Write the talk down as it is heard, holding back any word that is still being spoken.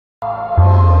What's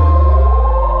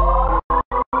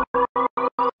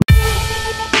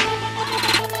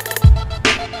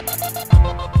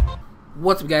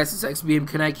up, guys? It's XBM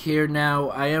Connect here. Now,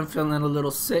 I am feeling a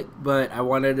little sick, but I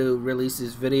wanted to release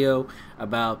this video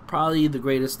about probably the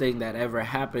greatest thing that ever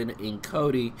happened in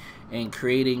Kodi and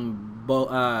creating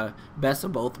best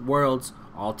of both worlds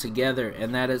all together,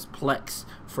 and that is Plex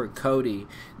for Kodi.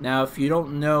 Now, if you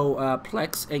don't know,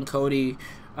 Plex and Kodi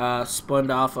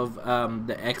spun off of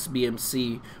the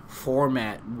XBMC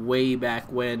format way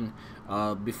back when,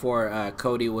 before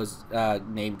Kodi was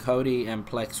named Kodi and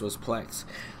Plex was Plex.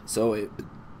 So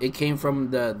it came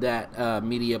from that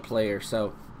media player.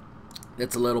 So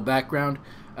that's a little background.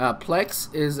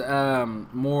 Plex is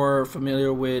more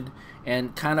familiar with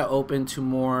and kind of open to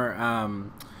more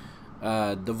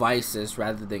devices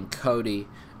rather than Kodi,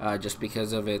 just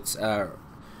because of its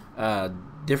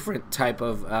different type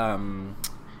of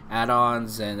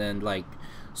add-ons and then like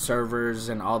servers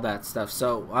and all that stuff.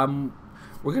 So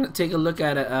we're gonna take a look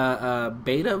at a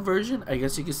beta version, I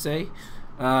guess you could say.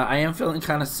 I am feeling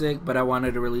kind of sick, but I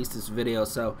wanted to release this video.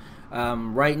 So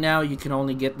right now you can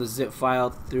only get the zip file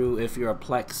through if you're a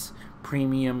Plex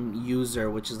premium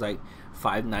user, which is like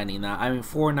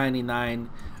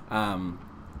 $4.99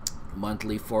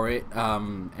 monthly for it,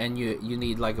 and you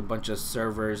need like a bunch of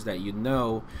servers that you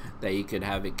could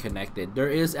have it connected. There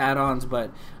is add-ons, but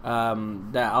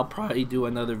that I'll probably do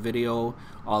another video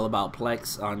all about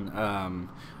Plex on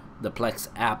the Plex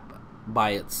app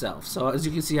by itself. So as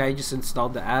you can see, I just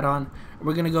installed the add-on.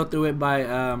 We're gonna go through it by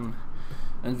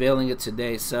unveiling it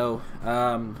today. So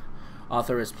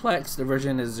author is Plex. The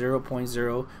version is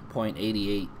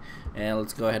 0.0.88, and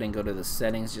let's go ahead and go to the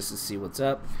settings just to see what's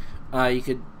up. You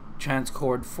could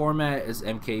transcode format is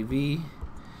MKV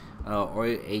or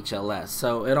HLS,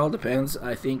 so it all depends.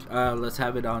 I think let's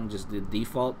have it on just the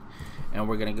default, and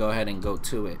we're gonna go ahead and go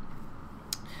to it.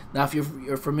 Now, if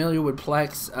you're familiar with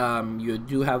Plex, you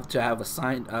do have to have a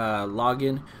signed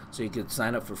login, so you could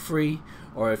sign up for free,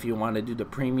 or if you want to do the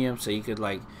premium, so you could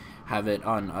like have it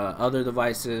on other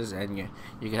devices, and you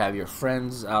could have your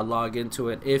friends log into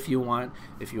it if you want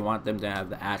them to have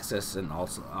the access, and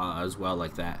also as well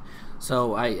like that.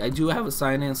 So I do have a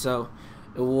sign in. So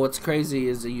what's crazy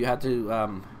is that you have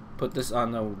to put this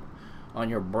on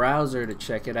your browser to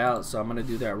check it out. So I'm gonna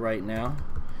do that right now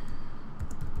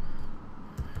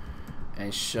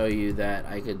and show you that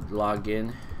I could log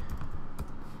in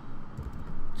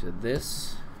to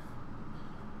this.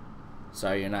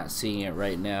 Sorry you're not seeing it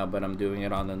right now, but I'm doing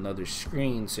it on another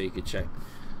screen so you could check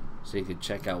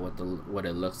out what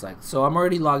it looks like. So I'm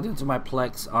already logged into my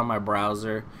Plex on my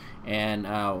browser, and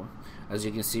as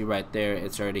you can see right there,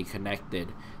 it's already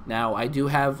connected. Now I do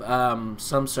have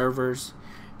some servers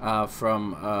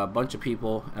from a bunch of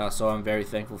people, so I'm very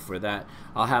thankful for that.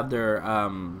 I'll have their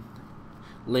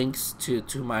links to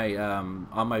my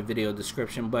on my video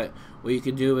description, but what you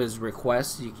can do is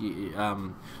request.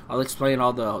 I'll explain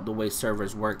all the way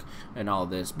servers work and all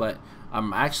this, but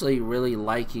I'm actually really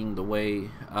liking the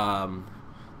way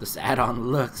this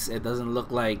add-on looks. It doesn't look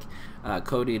like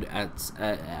Kodi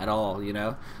at all, you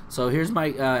know. So here's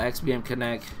my XBM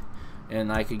Connect,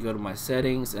 and I could go to my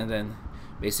settings and then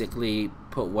basically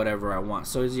put whatever I want.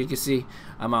 So as you can see,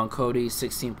 I'm on Kodi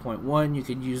 16.1. You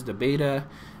could use the beta,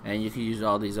 and you could use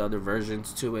all these other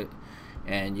versions to it,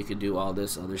 and you could do all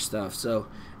this other stuff. So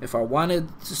if I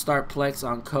wanted to start Plex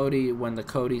on Kodi, when the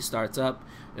Kodi starts up,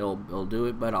 it'll do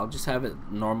it, but I'll just have it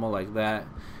normal like that.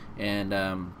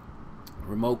 And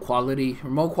remote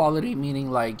quality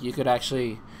meaning like you could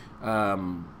actually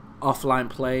offline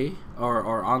play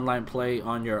or online play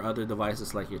on your other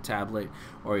devices like your tablet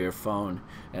or your phone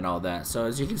and all that. So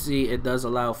as you can see, it does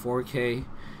allow 4K,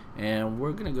 and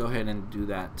we're gonna go ahead and do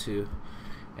that too,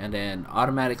 and then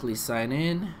automatically sign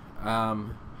in.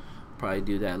 Probably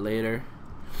do that later,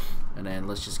 and then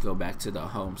let's just go back to the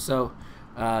home. So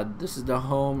this is the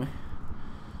home,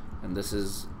 and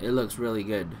it looks really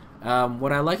good.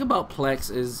 What I like about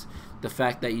Plex is the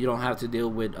fact that you don't have to deal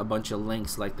with a bunch of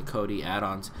links like the Kodi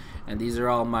add-ons, and these are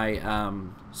all my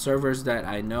servers that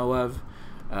I know of.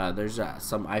 There's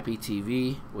some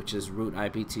IPTV, which is root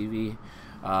IPTV.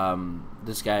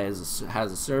 This guy has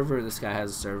a server, this guy has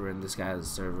a server, and this guy has a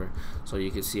server. So you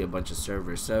can see a bunch of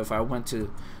servers. So if I went for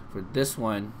this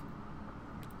one,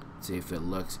 let's see if it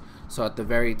looks. So at the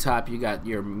very top, you got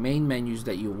your main menus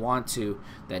that you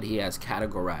that he has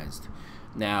categorized.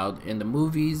 Now in the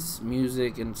movies,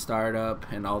 music, and startup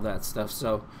and all that stuff.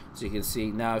 So you can see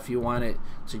now if you want it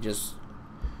to just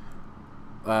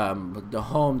the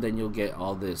home, then you'll get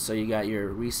all this. So you got your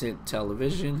recent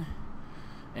television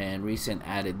and recent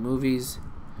added movies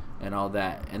and all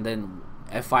that, and then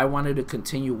if I wanted to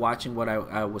continue watching what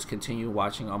I was continue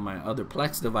watching on my other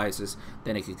Plex devices,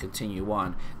 then it could continue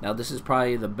on. Now this is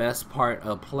probably the best part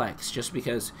of Plex, just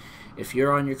because if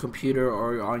you're on your computer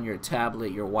or on your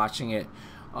tablet, you're watching it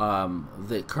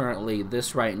currently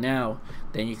this right now,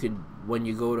 then you could, when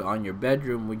you go on your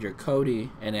bedroom with your Kodi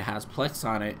and it has Plex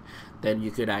on it, then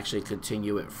you could actually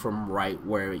continue it from right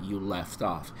where you left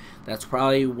off. That's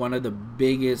probably one of the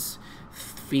biggest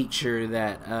feature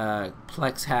that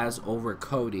Plex has over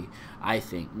Kodi, I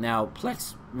think. Now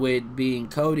Plex with being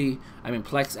Kodi, I mean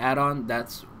Plex Addon,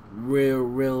 that's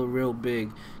real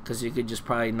big, because you could just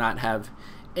probably not have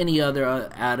any other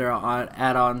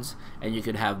add-ons, and you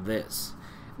could have this.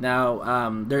 Now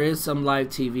there is some live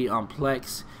TV on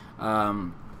Plex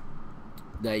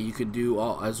that you could do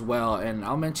as well, and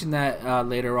I'll mention that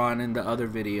later on in the other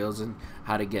videos and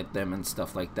how to get them and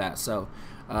stuff like that. So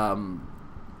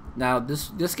now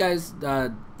this guy's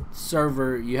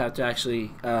server, you have to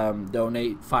actually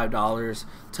donate $5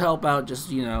 to help out, just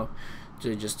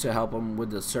to help him with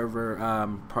the server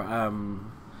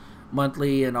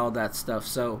monthly and all that stuff.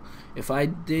 So if I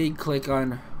did click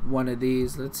on one of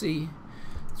these, let's see,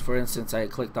 for instance, I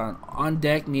clicked on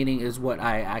deck, meaning is what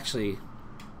I actually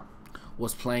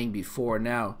was playing before.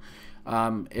 Now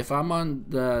if I'm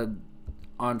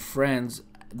on Friends,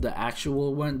 the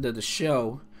actual one, the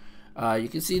show, you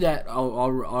can see that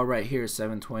all right here,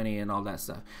 720 and all that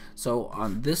stuff. So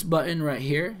on this button right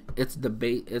here, it's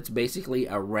basically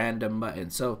a random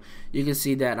button. So you can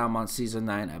see that I'm on season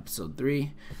 9 episode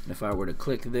 3, and if I were to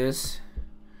click this,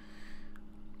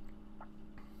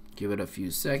 give it a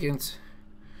few seconds,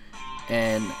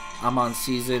 and I'm on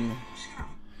season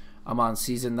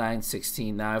 9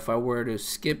 16. Now if I were to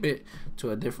skip it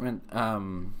to a different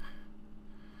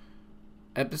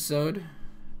episode,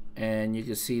 and you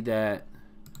can see that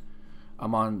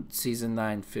I'm on season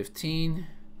 9 15,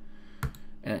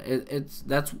 and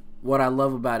that's what I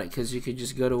love about it, because you could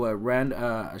just go to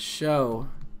a show.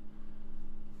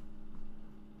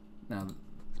 Now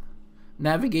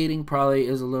navigating probably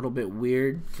is a little bit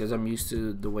weird because I'm used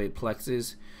to the way Plex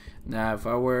is. Now if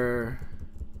I were,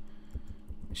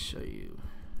 let me show you.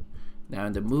 Now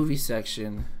in the movie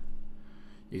section,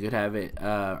 you could have it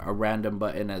a random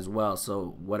button as well,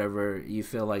 so whatever you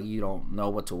feel like you don't know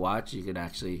what to watch, you could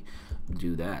actually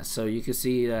do that. So you can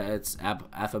see that it's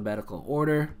alphabetical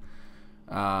order.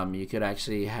 You could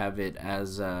actually have it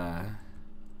as let's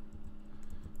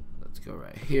go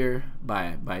right here,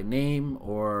 by name,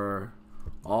 or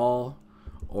all,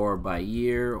 or by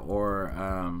year, or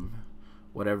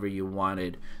whatever you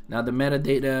wanted. Now the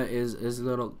metadata is a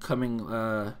little coming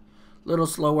little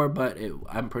slower, but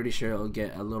I'm pretty sure it'll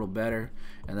get a little better.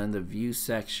 And then the view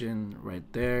section right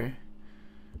there,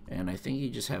 and I think you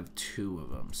just have 2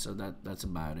 of them, so that's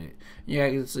about it. You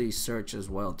can actually search as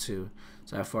well too.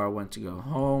 So how far I went to go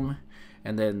home,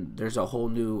 and then there's a whole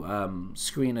new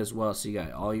screen as well, so you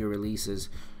got all your releases,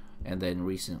 and then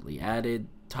recently added,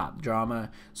 top drama.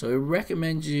 So it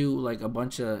recommends you like a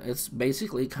bunch of, it's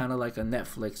basically kind of like a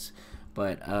Netflix,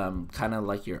 but kind of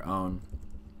like your own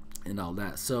and all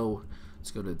that. So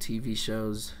let's go to TV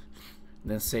shows,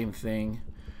 then same thing.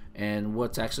 And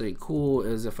what's actually cool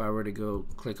is if I were to go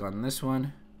click on this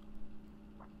one,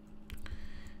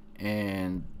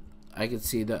 and I could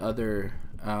see the other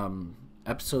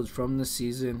episodes from the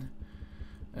season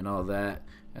and all that,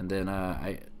 and then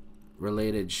I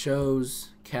related shows,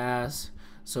 cast.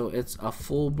 So it's a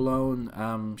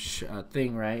full-blown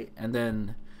thing, right? And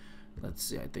then let's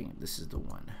see, I think this is the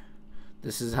one.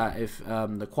 This is how, if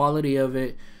the quality of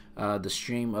it, the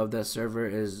stream of that server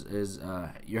is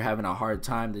you're having a hard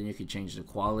time, then you can change the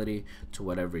quality to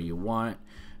whatever you want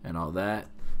and all that.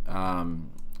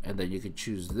 And then you could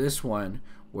choose this one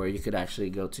where you could actually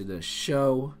go to the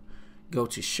show, or go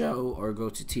to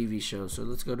TV show. So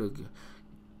let's go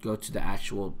to the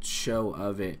actual show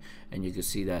of it, and you can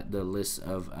see that the list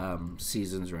of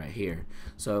seasons right here.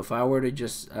 So if I were to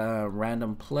just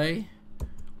random play,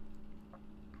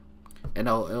 and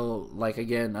it'll like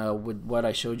again with what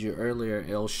I showed you earlier,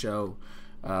 it'll show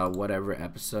whatever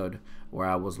episode where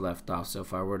I was left off. So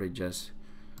if I were to just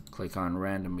click on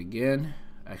random again,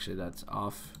 actually that's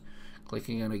off,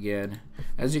 clicking it again,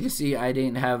 as you can see, I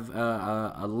didn't have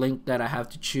a link that I have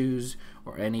to choose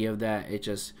or any of that. It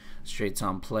just straight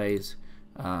on plays,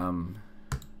 and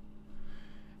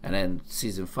then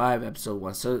season 5 episode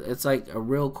 1. So it's like a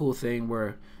real cool thing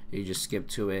where you just skip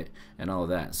to it and all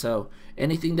that. So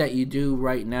anything that you do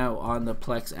right now on the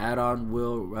Plex add-on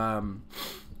will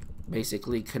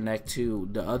basically connect to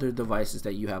the other devices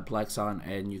that you have Plex on,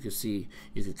 and you can see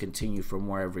you can continue from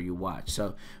wherever you watch.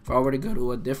 So if I were to go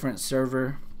to a different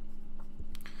server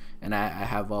and I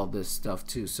have all this stuff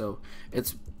too. So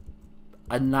it's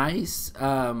a nice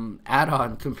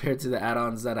add-on compared to the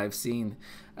add-ons that I've seen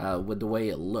with the way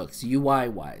it looks UI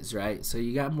wise, right? So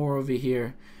you got more over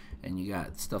here, and you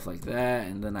got stuff like that,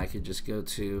 and then I could just go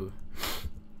to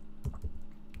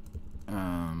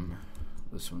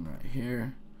this one right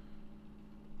here,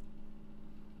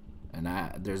 and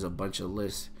there's a bunch of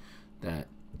lists that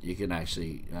you can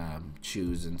actually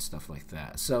choose and stuff like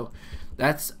that. So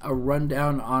that's a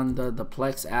rundown on the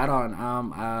Plex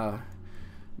add-on.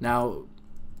 Now,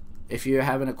 if you're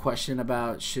having a question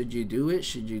about should you do it,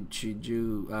 should you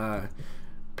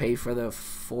pay for the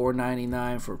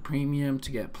 $4.99 for premium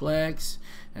to get Plex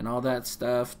and all that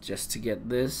stuff just to get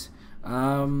this,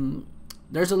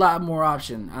 there's a lot more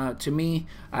option. To me,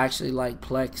 I actually like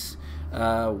Plex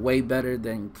way better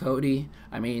than Kodi.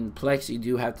 I mean, Plex, you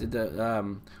do have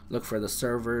to look for the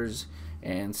servers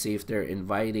and see if they're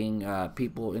inviting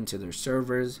people into their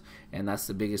servers, and that's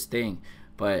the biggest thing.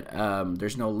 But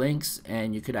there's no links,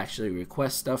 and you could actually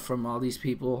request stuff from all these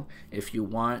people if you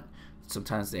want.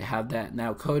 Sometimes they have that.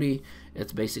 Now Kodi,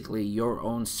 it's basically your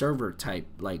own server type,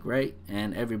 like, right?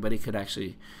 And everybody could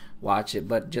actually watch it.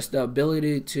 But just the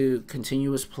ability to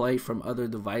continuous play from other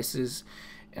devices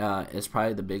is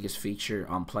probably the biggest feature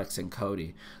on Plex and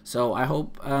Kodi. So I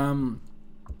hope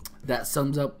that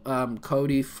sums up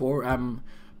Kodi for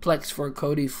Plex for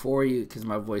Kodi for you, because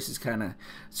my voice is kind of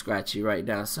scratchy right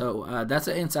now. So that's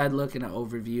an inside look and an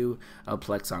overview of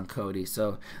Plex on Kodi.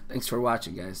 So thanks for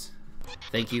watching, guys.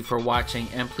 Thank you for watching,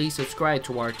 and please subscribe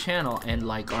to our channel and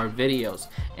like our videos,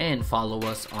 and follow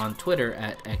us on Twitter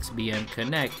at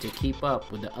XBMConnect to keep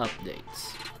up with the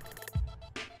updates.